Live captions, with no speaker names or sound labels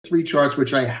three charts,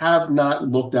 which I have not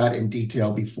looked at in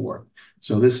detail before.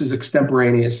 So this is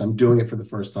extemporaneous. I'm doing it for the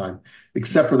first time,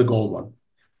 except for the gold one.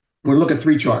 We're going to look at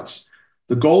three charts: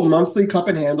 the gold monthly cup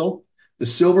and handle, the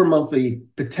silver monthly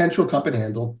potential cup and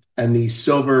handle, and the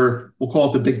silver, we'll call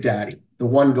it the Big Daddy, the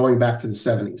one going back to the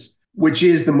 70s, which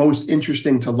is the most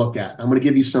interesting to look at. I'm going to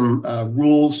give you some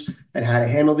rules and how to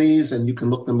handle these, and you can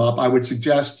look them up. I would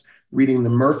suggest reading the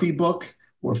Murphy book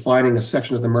or finding a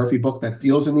section of the Murphy book that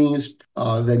deals in these.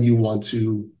 Then you want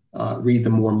to read the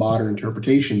more modern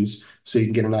interpretations so you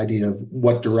can get an idea of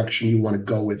what direction you want to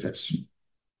go with this.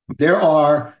 There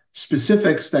are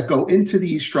specifics that go into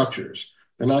these structures.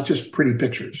 They're not just pretty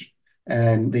pictures.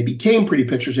 And they became pretty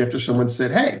pictures after someone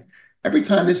said, hey, every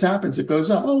time this happens, it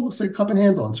goes up. Oh, it looks like a cup and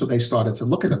handle. And so they started to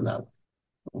look at them that way.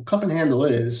 Well, cup and handle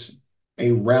is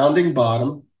a rounding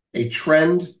bottom, a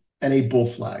trend, and a bull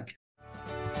flag.